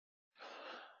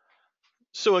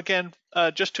So again,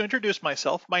 just to introduce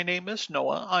myself, my name is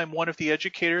Noah. I'm one of the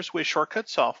educators with Shortcut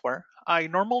Software. I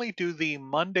normally do the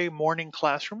Monday morning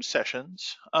classroom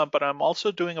sessions, but I'm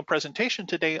also doing a presentation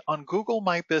today on Google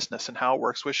My Business and how it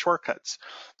works with shortcuts.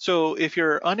 So if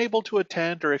you're unable to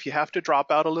attend or if you have to drop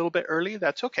out a little bit early,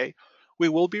 that's okay. We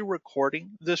will be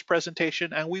recording this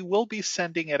presentation and we will be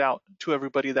sending it out to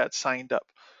everybody that signed up.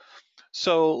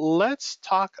 So let's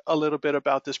talk a little bit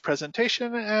about this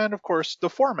presentation and of course the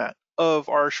format of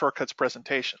our shortcuts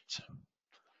presentations.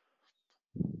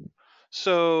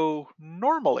 So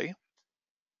normally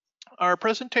our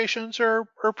presentations are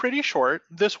pretty short.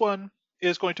 This one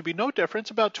is going to be no different.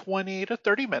 It's about 20 to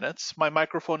 30 minutes. My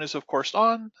microphone is of course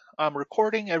on. I'm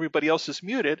recording. Everybody else is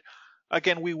muted.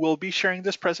 Again, we will be sharing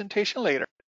this presentation later.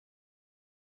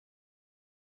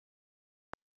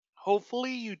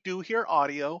 Hopefully you do hear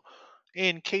audio.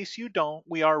 In case you don't,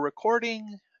 we are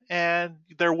recording and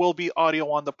there will be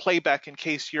audio on the playback in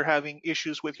case you're having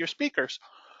issues with your speakers.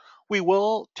 We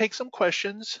will take some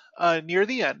questions near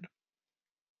the end.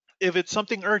 If it's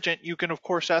something urgent, you can of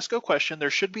course ask a question. There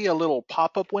should be a little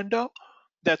pop-up window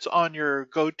that's on your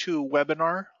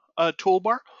GoToWebinar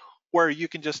toolbar where you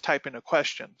can just type in a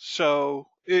question. So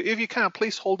if you can,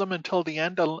 please hold them until the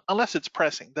end, unless it's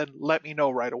pressing, then let me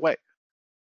know right away.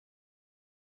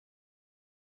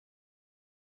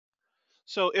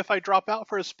 So if I drop out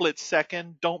for a split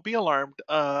second, don't be alarmed.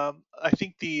 I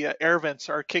think the air vents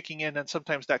are kicking in and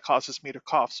sometimes that causes me to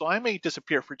cough. So I may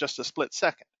disappear for just a split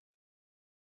second.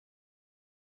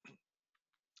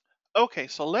 Okay,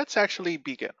 so let's actually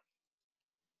begin.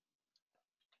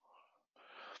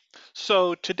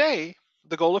 So today,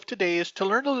 the goal of today is to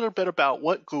learn a little bit about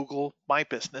what Google My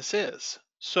Business is.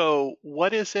 So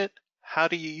what is it? How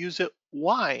do you use it?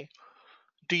 Why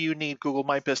do you need Google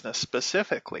My Business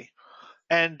specifically?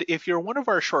 And if you're one of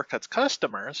our shortcuts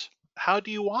customers, how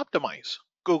do you optimize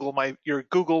your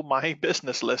Google My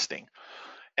Business listing?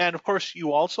 And of course,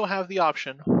 you also have the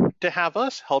option to have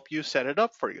us help you set it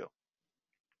up for you.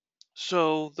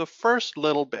 So the first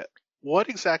little bit, what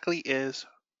exactly is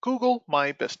Google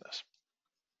My Business?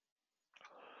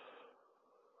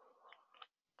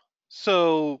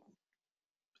 So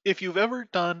if you've ever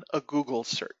done a Google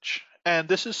search, and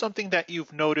this is something that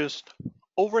you've noticed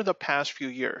over the past few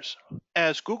years,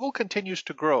 as Google continues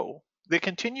to grow, they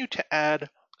continue to add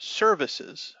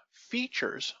services,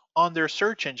 features on their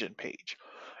search engine page.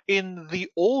 In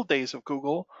the old days of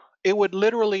Google, it would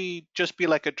literally just be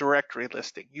like a directory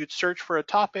listing. You'd search for a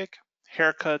topic,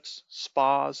 haircuts,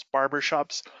 spas,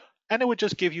 barbershops, and it would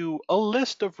just give you a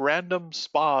list of random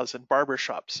spas and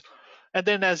barbershops. And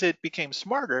then as it became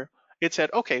smarter, it said,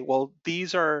 okay, well,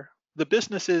 these are the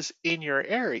businesses in your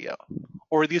area,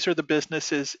 or these are the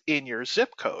businesses in your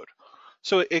zip code.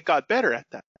 So it got better at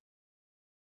that.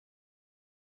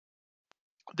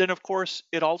 Then, of course,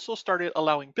 it also started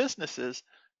allowing businesses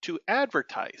to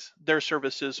advertise their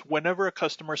services whenever a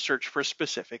customer searched for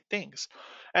specific things.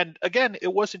 And again,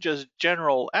 it wasn't just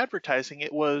general advertising,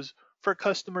 it was for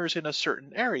customers in a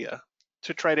certain area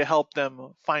to try to help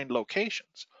them find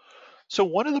locations. So,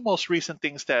 one of the most recent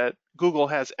things that Google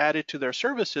has added to their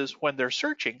services when they're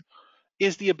searching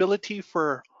is the ability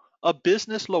for a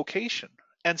business location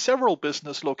and several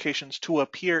business locations to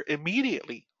appear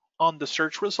immediately on the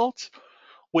search results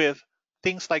with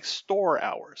things like store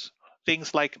hours,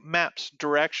 things like maps,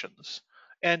 directions,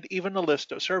 and even a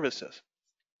list of services.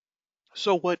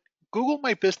 So, what Google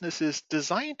My Business is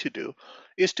designed to do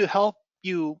is to help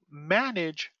you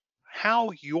manage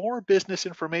how your business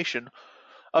information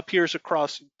appears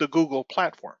across the Google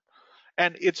platform.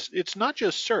 And it's not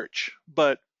just search,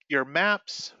 but your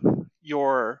maps,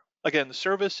 your again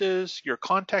services, your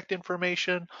contact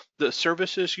information, the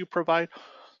services you provide.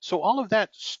 So all of that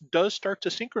does start to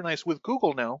synchronize with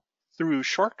Google now through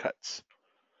shortcuts.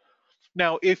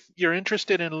 Now, if you're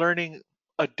interested in learning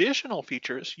additional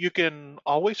features, you can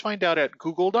always find out at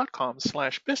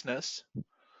google.com/business,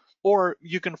 or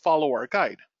you can follow our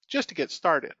guide just to get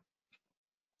started.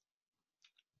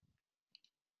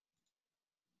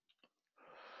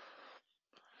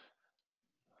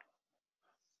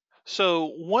 So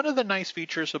one of the nice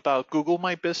features about Google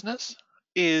My Business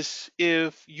is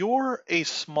if you're a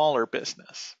smaller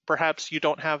business, perhaps you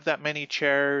don't have that many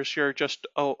chairs, you're just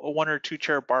a one or two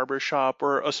chair barber shop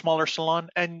or a smaller salon,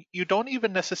 and you don't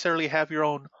even necessarily have your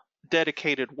own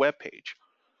dedicated web page.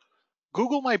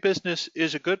 Google My Business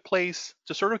is a good place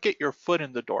to sort of get your foot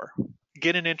in the door,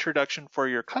 get an introduction for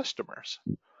your customers.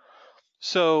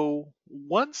 So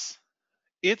once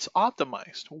it's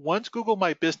optimized, once Google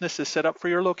My Business is set up for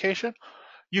your location,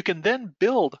 you can then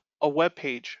build a web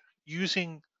page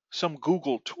using some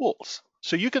Google tools.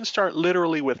 So you can start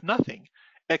literally with nothing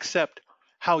except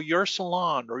how your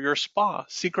salon or your spa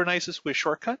synchronizes with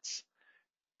shortcuts.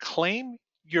 Claim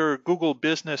your Google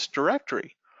Business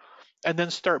directory and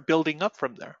then start building up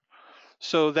from there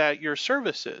so that your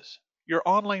services, your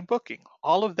online booking,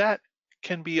 all of that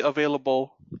can be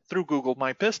available through Google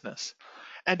My Business.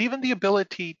 And even the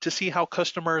ability to see how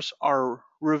customers are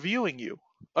reviewing you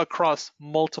across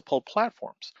multiple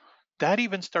platforms. That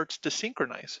even starts to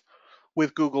synchronize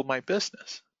with Google My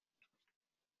Business.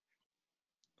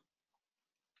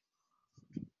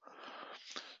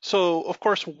 So, of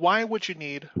course, why would you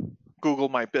need Google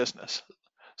My Business?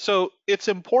 So, it's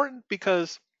important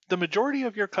because the majority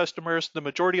of your customers, the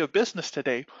majority of business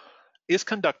today is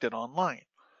conducted online.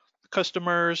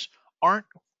 Customers aren't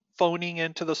phoning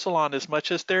into the salon as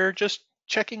much as they're just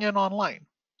checking in online.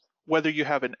 Whether you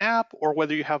have an app or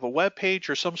whether you have a web page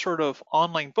or some sort of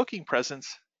online booking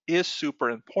presence is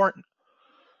super important.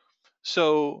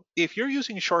 So if you're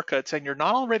using shortcuts and you're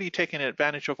not already taking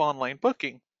advantage of online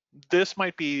booking, this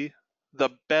might be the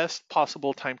best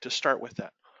possible time to start with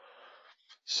that.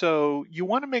 So you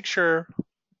want to make sure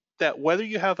that whether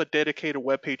you have a dedicated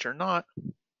web page or not,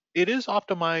 it is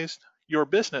optimized your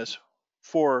business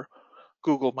for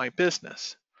Google My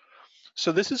Business.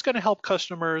 So this is going to help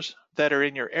customers that are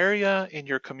in your area, in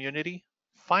your community,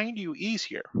 find you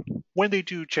easier when they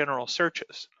do general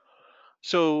searches.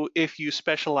 So if you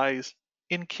specialize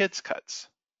in kids cuts,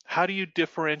 how do you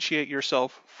differentiate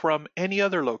yourself from any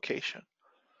other location?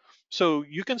 So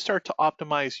you can start to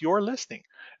optimize your listing.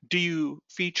 Do you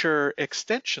feature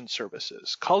extension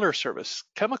services, color service,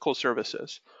 chemical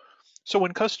services? So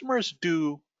when customers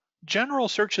do general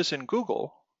searches in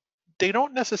Google, they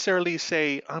don't necessarily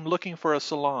say, I'm looking for a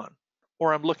salon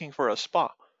or I'm looking for a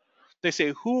spa. They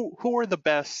say, who are the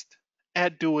best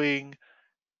at doing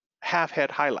half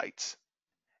head highlights?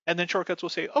 And then shortcuts will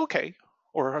say, okay,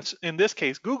 or in this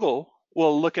case, Google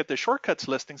will look at the shortcuts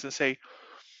listings and say,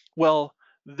 well,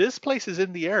 this place is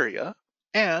in the area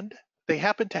and they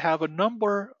happen to have a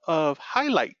number of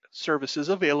highlight services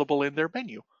available in their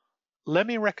menu. Let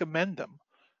me recommend them.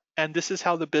 And this is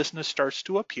how the business starts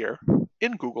to appear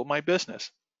in Google My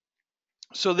Business.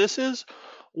 So this is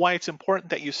why it's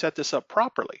important that you set this up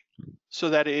properly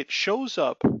so that it shows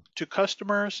up to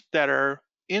customers that are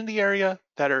in the area,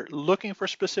 that are looking for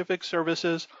specific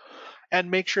services, and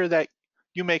make sure that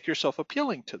you make yourself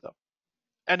appealing to them.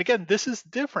 And again, this is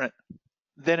different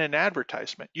than an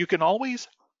advertisement. You can always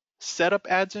set up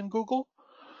ads in Google,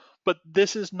 but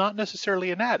this is not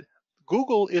necessarily an ad.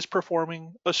 Google is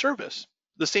performing a service,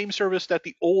 the same service that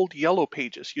the old Yellow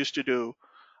Pages used to do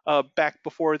back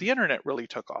before the internet really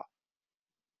took off.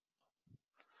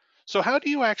 So how do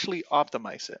you actually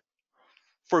optimize it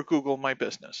for Google My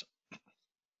Business?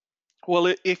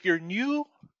 Well, if you're new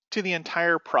to the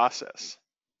entire process,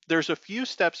 there's a few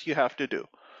steps you have to do.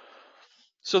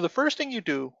 So the first thing you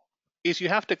do is you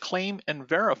have to claim and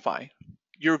verify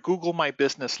your Google My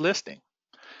Business listing.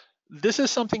 This is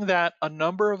something that a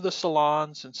number of the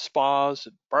salons and spas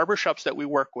and barbershops that we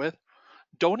work with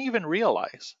don't even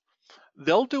realize.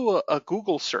 They'll do a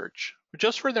Google search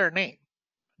just for their name,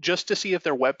 just to see if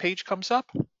their web page comes up,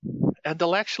 and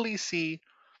they'll actually see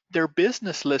their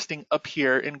business listing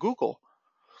appear in Google.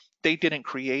 They didn't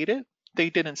create it, they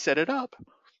didn't set it up.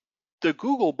 The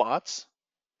Google bots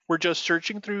were just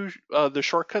searching through the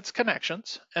shortcuts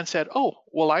connections and said, oh,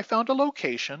 well, I found a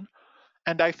location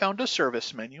and I found a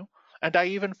service menu and I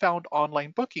even found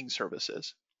online booking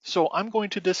services. So I'm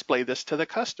going to display this to the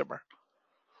customer.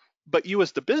 But you,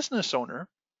 as the business owner,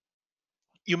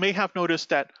 you may have noticed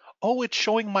that, oh, it's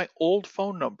showing my old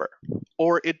phone number,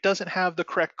 or it doesn't have the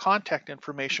correct contact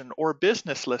information or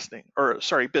business listing, or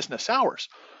sorry, business hours.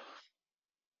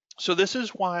 So this is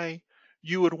why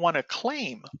you would want to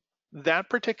claim that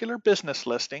particular business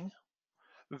listing,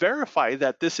 verify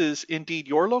that this is indeed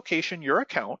your location, your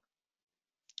account,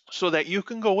 so that you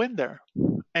can go in there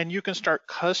and you can start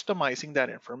customizing that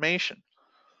information.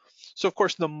 So of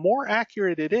course, the more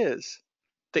accurate it is,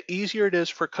 the easier it is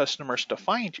for customers to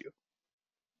find you.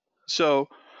 So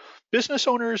business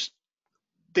owners,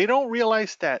 they don't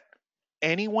realize that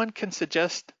anyone can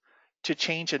suggest to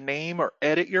change a name or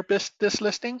edit your business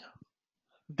listing.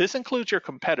 This includes your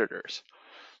competitors.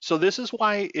 So this is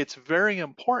why it's very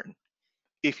important.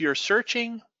 If you're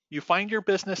searching, you find your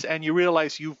business and you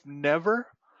realize you've never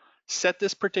set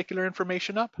this particular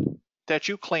information up, that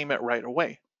you claim it right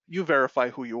away. You verify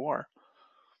who you are.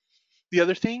 The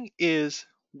other thing is,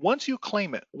 once you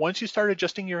claim it, once you start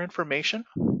adjusting your information,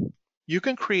 you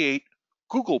can create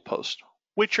Google posts,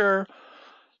 which are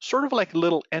sort of like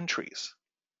little entries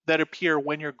that appear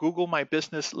when your Google My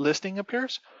Business listing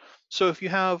appears. So if you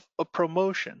have a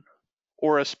promotion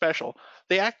or a special,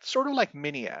 they act sort of like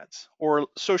mini ads or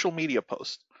social media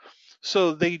posts.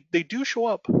 So they do show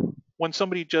up when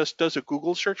somebody just does a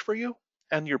Google search for you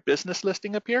and your business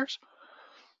listing appears.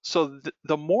 So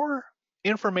the more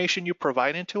information you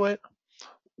provide into it,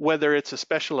 whether it's a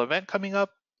special event coming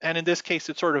up, and in this case,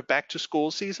 it's sort of back to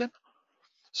school season.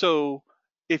 So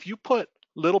if you put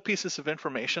little pieces of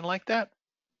information like that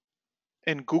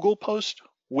in Google Post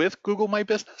with Google My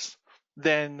Business,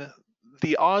 then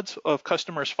the odds of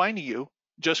customers finding you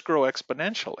just grow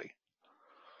exponentially.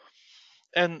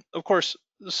 And of course,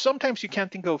 sometimes you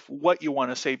can't think of what you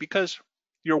want to say because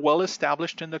you're well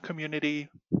established in the community.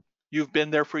 You've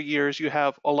been there for years. You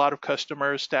have a lot of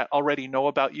customers that already know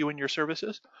about you and your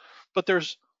services. But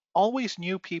there's always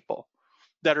new people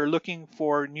that are looking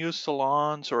for new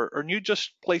salons or new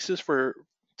just places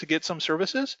to get some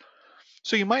services.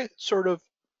 So you might sort of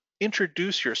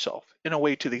introduce yourself in a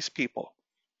way to these people.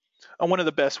 And one of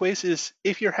the best ways is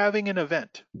if you're having an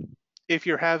event, if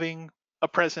you're having a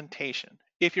presentation,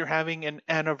 if you're having an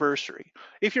anniversary,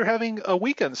 if you're having a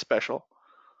weekend special,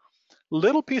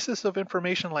 little pieces of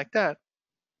information like that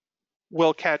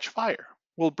will catch fire,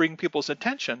 will bring people's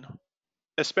attention,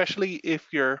 especially if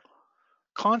you're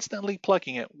constantly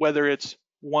plugging it, whether it's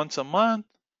once a month,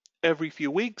 every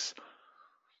few weeks.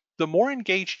 The more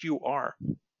engaged you are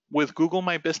with Google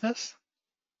My Business,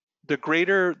 the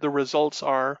greater the results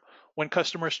are when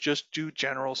customers just do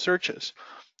general searches.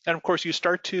 And of course, you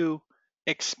start to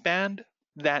expand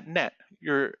that net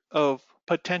of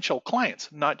potential clients,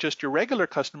 not just your regular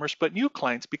customers, but new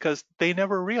clients, because they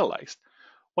never realized,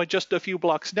 well, just a few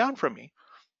blocks down from me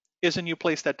is a new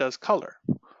place that does color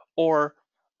or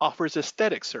offers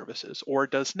aesthetic services or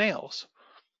does nails.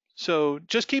 So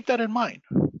just keep that in mind.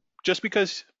 Just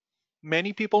because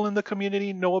many people in the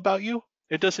community know about you,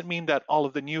 it doesn't mean that all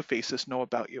of the new faces know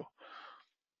about you.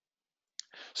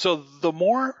 So the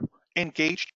more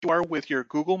engaged you are with your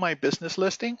Google My Business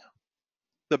listing,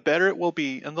 the better it will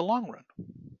be in the long run.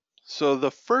 So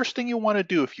the first thing you want to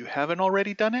do if you haven't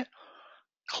already done it,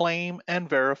 claim and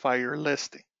verify your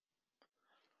listing.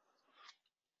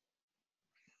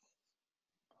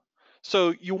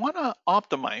 So you want to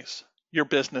optimize your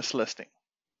business listing.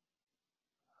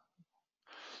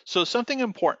 So something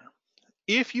important,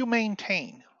 if you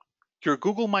maintain your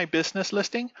Google My Business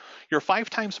listing, you're 5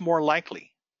 times more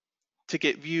likely to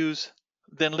get views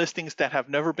than listings that have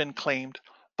never been claimed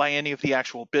by any of the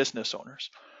actual business owners.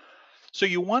 So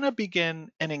you want to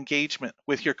begin an engagement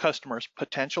with your customers,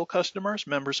 potential customers,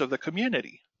 members of the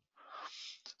community.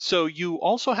 So you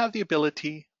also have the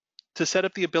ability to set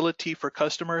up the ability for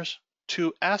customers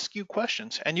to ask you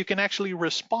questions, and you can actually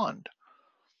respond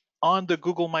on the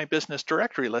Google My Business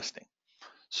directory listing.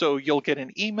 So you'll get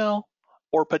an email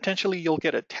or potentially you'll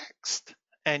get a text,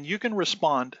 and you can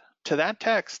respond to that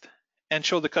text and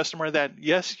show the customer that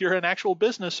yes, you're an actual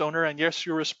business owner and yes,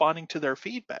 you're responding to their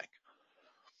feedback.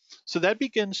 So that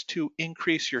begins to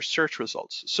increase your search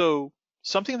results. So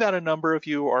something that a number of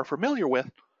you are familiar with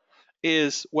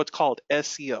is what's called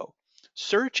SEO,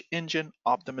 search engine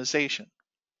optimization.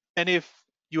 And if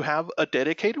you have a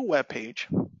dedicated web page,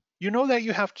 you know that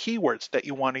you have keywords that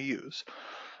you want to use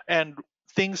and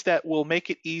things that will make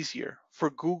it easier for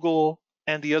Google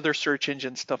and the other search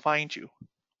engines to find you.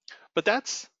 But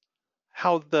that's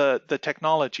how the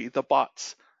technology, the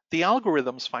bots, the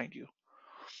algorithms find you.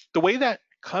 The way that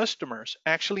customers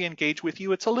actually engage with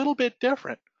you, it's a little bit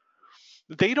different.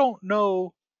 They don't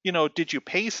know, did you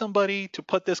pay somebody to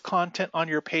put this content on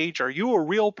your page? Are you a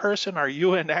real person? Are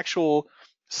you an actual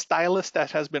stylist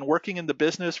that has been working in the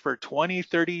business for 20,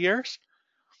 30 years?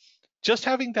 Just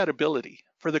having that ability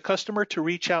for the customer to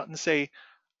reach out and say,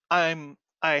 I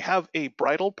have a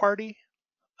bridal party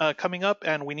coming up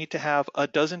and we need to have a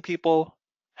dozen people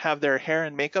have their hair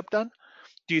and makeup done.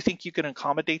 Do you think you can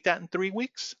accommodate that in 3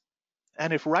 weeks?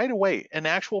 And if right away an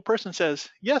actual person says,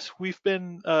 yes, we've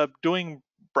been doing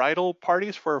bridal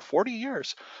parties for 40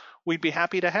 years, we'd be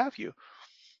happy to have you.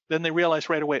 Then they realize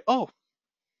right away, oh,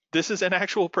 this is an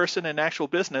actual person, an actual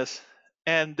business,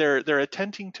 and they're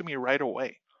attending to me right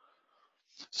away.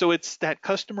 So it's that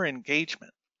customer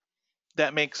engagement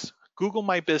that makes Google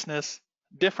My Business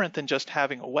different than just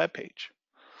having a web page.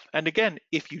 And again,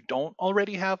 if you don't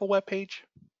already have a web page,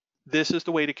 this is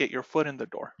the way to get your foot in the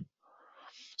door.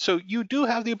 So you do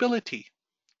have the ability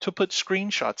to put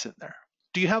screenshots in there.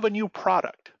 Do you have a new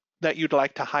product that you'd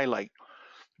like to highlight?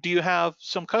 Do you have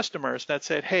some customers that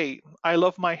said, hey, I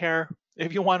love my hair.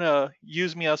 If you want to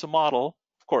use me as a model,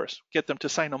 of course, get them to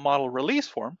sign a model release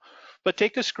form, but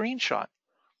take a screenshot,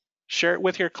 share it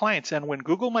with your clients. And when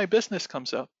Google My Business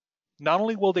comes up, not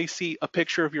only will they see a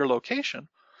picture of your location,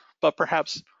 but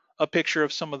perhaps a picture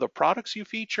of some of the products you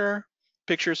feature,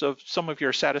 pictures of some of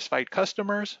your satisfied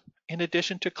customers, in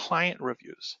addition to client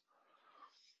reviews.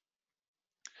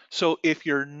 So if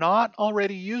you're not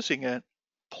already using it,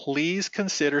 please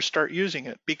consider start using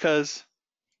it, because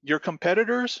your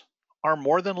competitors are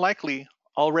more than likely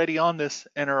already on this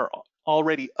and are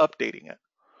already updating it.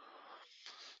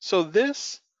 So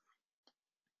this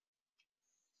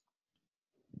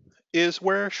is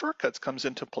where Shortcuts comes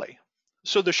into play.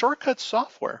 So the Shortcuts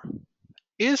software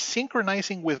is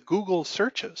synchronizing with Google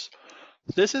searches.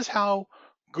 This is how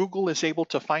Google is able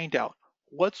to find out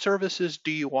what services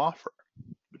do you offer.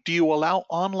 Do you allow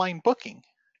online booking?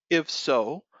 If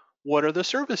so, what are the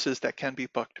services that can be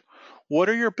booked? What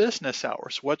are your business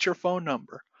hours? What's your phone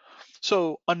number?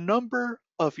 So a number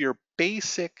of your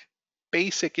basic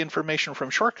information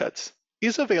from Shortcuts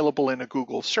is available in a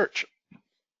Google search.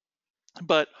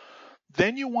 But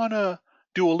then you want to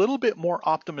do a little bit more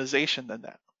optimization than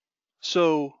that.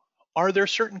 So are there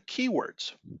certain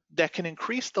keywords that can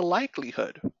increase the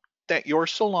likelihood that your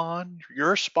salon,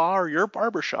 your spa, or your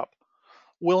barbershop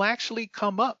will actually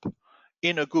come up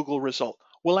in a Google result,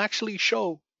 will actually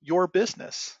show your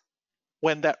business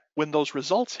when those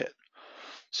results hit?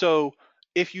 So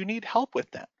if you need help with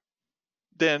that,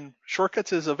 then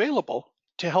Shortcuts is available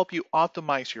to help you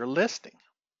optimize your listing.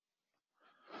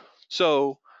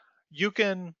 So you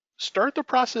can start the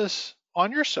process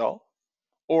on yourself,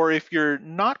 or if you're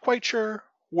not quite sure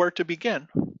where to begin,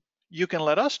 you can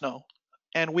let us know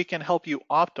and we can help you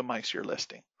optimize your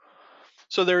listing.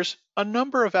 So there's a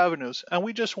number of avenues, and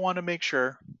we just want to make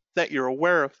sure that you're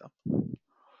aware of them.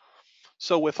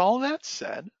 So with all that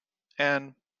said,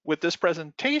 and with this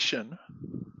presentation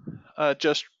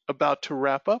just about to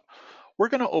wrap up, we're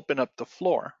going to open up the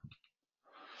floor.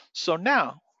 So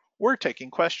now we're taking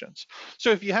questions. So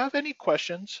if you have any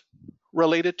questions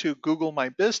related to Google My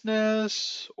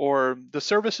Business or the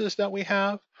services that we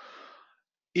have,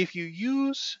 if you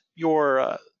use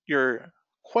your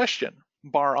question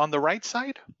bar on the right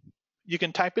side, you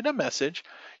can type in a message.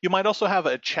 You might also have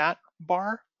a chat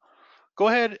bar. Go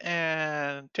ahead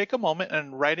and take a moment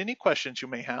and write any questions you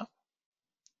may have.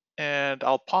 And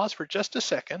I'll pause for just a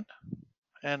second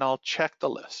and I'll check the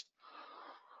list.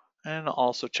 And I'll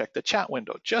also check the chat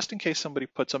window just in case somebody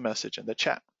puts a message in the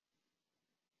chat.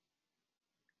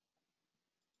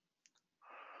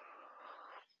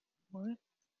 And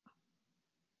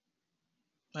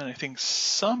I think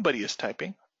somebody is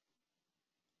typing.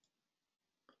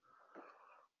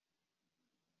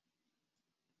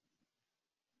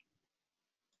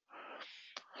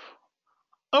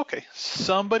 Okay,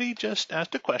 somebody just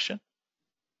asked a question.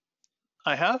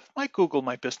 I have my Google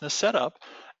My Business set up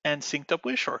and synced up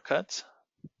with Shortcuts.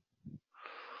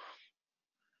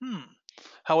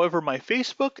 However, my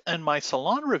Facebook and my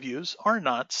salon reviews are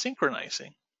not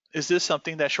synchronizing. Is this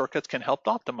something that Shortcuts can help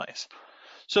optimize?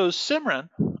 So Simran,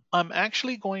 I'm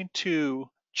actually going to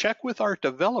check with our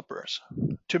developers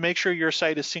to make sure your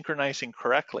site is synchronizing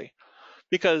correctly,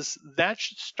 because that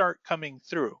should start coming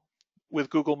through with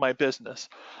Google My Business.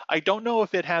 I don't know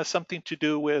if it has something to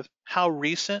do with how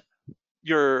recent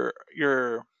your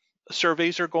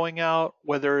surveys are going out,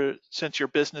 whether since your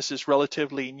business is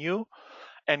relatively new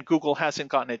and Google hasn't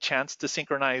gotten a chance to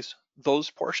synchronize those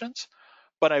portions.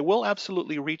 But I will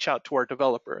absolutely reach out to our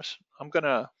developers. I'm going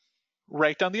to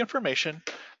write down the information.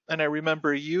 And I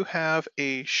remember you have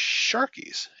a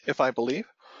Sharkies, if I believe,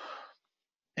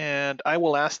 and I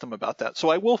will ask them about that. So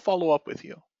I will follow up with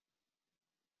you.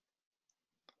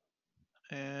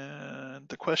 And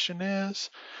the question is,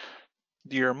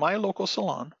 your My Local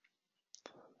Salon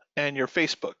and your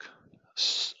Facebook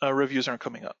reviews aren't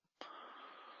coming up.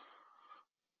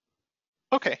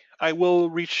 Okay, I will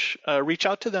reach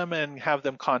out to them and have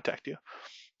them contact you.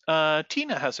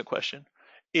 Tina has a question.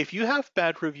 If you have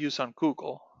bad reviews on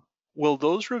Google, will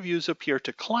those reviews appear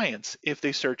to clients if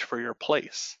they search for your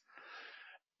place?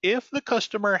 If the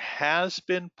customer has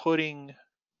been putting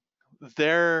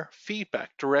their feedback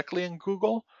directly in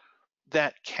Google,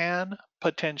 that can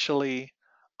potentially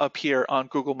appear on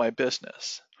Google My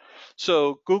Business.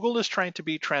 So Google is trying to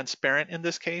be transparent in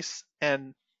this case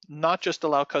and not just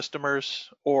allow customers,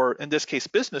 or in this case,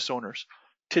 business owners,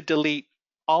 to delete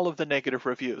all of the negative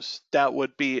reviews. That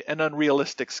would be an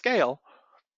unrealistic scale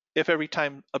if every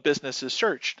time a business is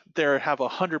searched, they have a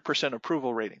 100%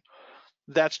 approval rating.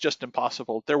 That's just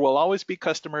impossible. There will always be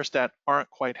customers that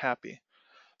aren't quite happy.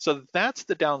 So that's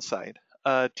the downside,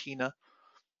 Tina,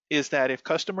 is that if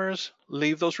customers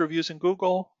leave those reviews in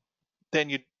Google, then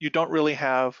you don't really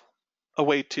have a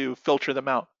way to filter them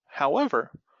out.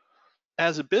 However,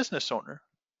 as a business owner,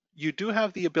 you do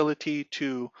have the ability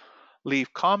to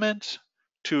leave comments,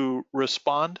 to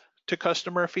respond to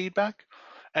customer feedback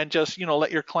and just,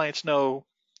 let your clients know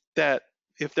that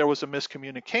if there was a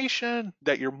miscommunication,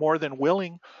 that you're more than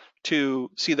willing to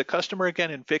see the customer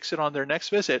again and fix it on their next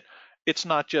visit. It's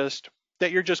not just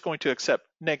that you're just going to accept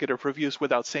negative reviews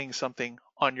without saying something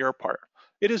on your part.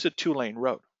 It is a two-lane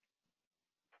road.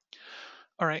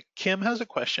 All right, Kim has a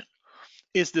question.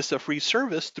 Is this a free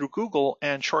service through Google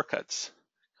and Shortcuts?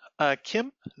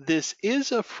 Kim, this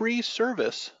is a free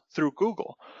service through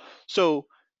Google. So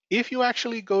if you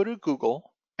actually go to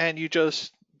Google and you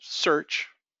just search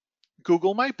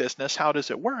Google My Business, how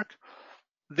does it work?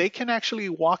 They can actually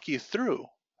walk you through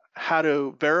how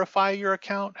to verify your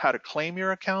account, how to claim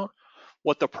your account,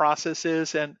 what the process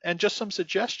is, and just some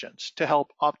suggestions to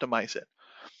help optimize it.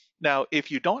 Now, if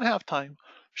you don't have time,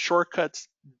 Shortcuts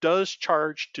does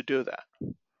charge to do that.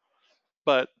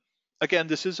 But again,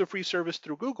 this is a free service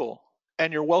through Google,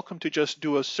 and you're welcome to just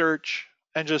do a search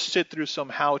and just sit through some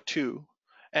how-to.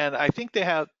 And I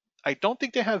don't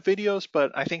think they have videos,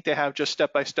 but I think they have just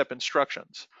step-by-step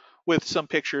instructions with some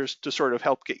pictures to sort of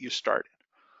help get you started.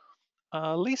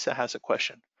 Lisa has a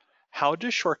question. How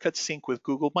does Shortcuts sync with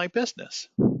Google My Business?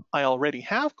 I already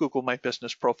have Google My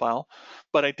Business profile,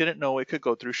 but I didn't know it could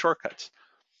go through Shortcuts.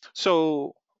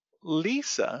 So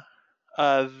Lisa,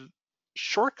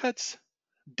 Shortcuts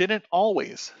didn't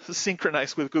always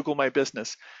synchronize with Google My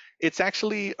Business. It's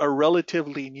actually a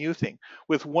relatively new thing.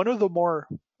 With one of the more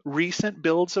recent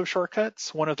builds of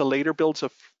Shortcuts, one of the later builds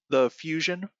of the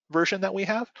Fusion version that we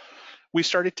have, we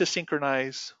started to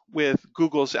synchronize with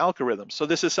Google's algorithms. So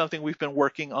this is something we've been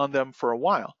working on them for a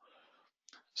while.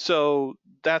 So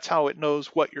that's how it knows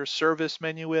what your service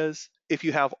menu is. If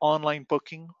you have online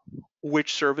booking,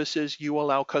 which services you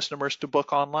allow customers to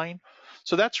book online.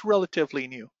 So that's relatively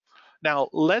new. Now,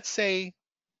 let's say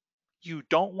you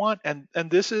don't want, and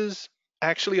this is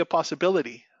actually a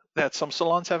possibility that some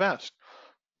salons have asked.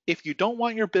 If you don't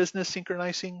want your business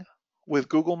synchronizing with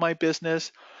Google My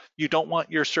Business, you don't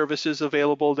want your services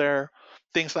available there,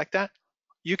 things like that,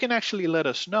 you can actually let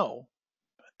us know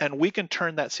and we can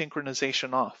turn that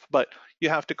synchronization off, but you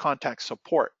have to contact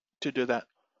support to do that.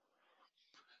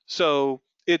 So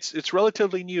it's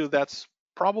relatively new. That's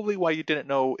probably why you didn't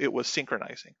know it was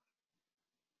synchronizing.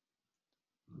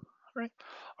 All right.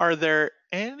 Are there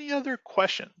any other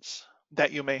questions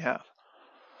that you may have?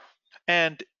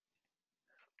 And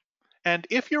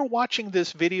if you're watching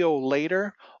this video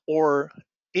later, or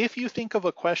if you think of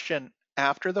a question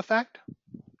after the fact,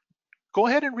 go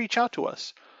ahead and reach out to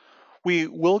us. We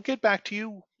will get back to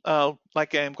you,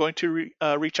 like I'm going to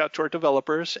reach out to our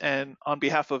developers and on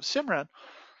behalf of Simran,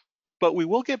 but we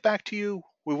will get back to you.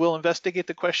 We will investigate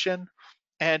the question.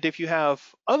 And if you have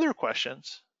other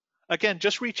questions, again,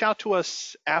 just reach out to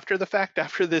us after the fact,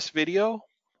 after this video,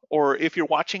 or if you're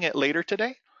watching it later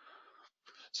today.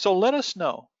 So let us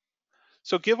know.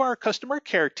 So give our customer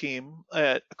care team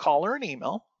a call or an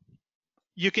email.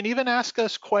 You can even ask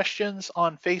us questions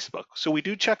on Facebook. So we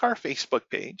do check our Facebook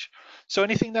page. So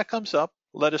anything that comes up,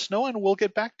 let us know and we'll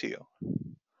get back to you.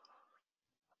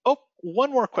 Oh,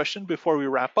 one more question before we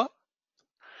wrap up.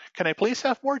 Can I please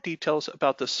have more details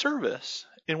about the service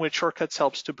in which Shortcuts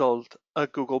helps to build a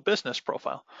Google business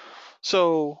profile?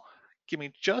 So give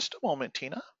me just a moment,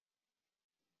 Tina.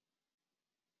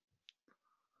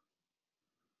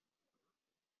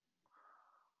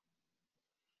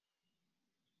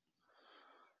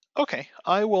 Okay,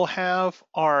 I will have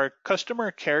our customer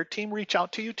care team reach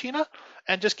out to you, Tina,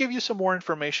 and just give you some more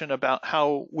information about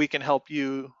how we can help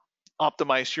you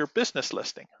optimize your business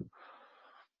listing.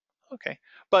 Okay,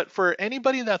 but for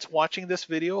anybody that's watching this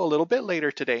video a little bit later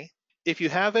today, if you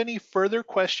have any further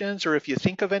questions or if you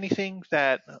think of anything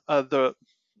that the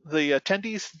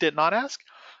attendees did not ask,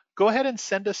 go ahead and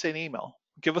send us an email.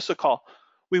 Give us a call.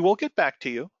 We will get back to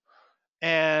you.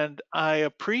 And I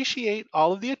appreciate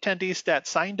all of the attendees that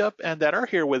signed up and that are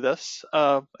here with us.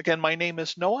 Again, my name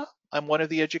is Noah. I'm one of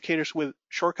the educators with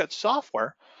Shortcuts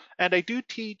Software, and I do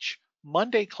teach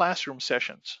Monday classroom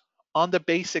sessions on the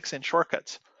basics in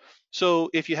Shortcuts.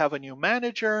 So if you have a new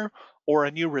manager or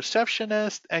a new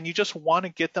receptionist and you just want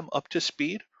to get them up to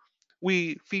speed,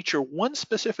 we feature one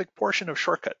specific portion of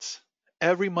Shortcuts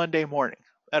every Monday morning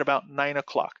at about 9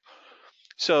 o'clock.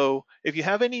 So if you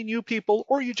have any new people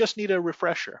or you just need a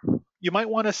refresher, you might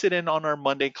want to sit in on our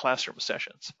Monday classroom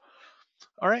sessions.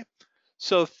 All right.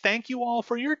 So thank you all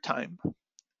for your time.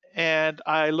 And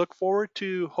I look forward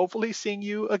to hopefully seeing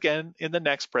you again in the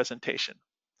next presentation.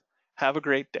 Have a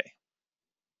great day.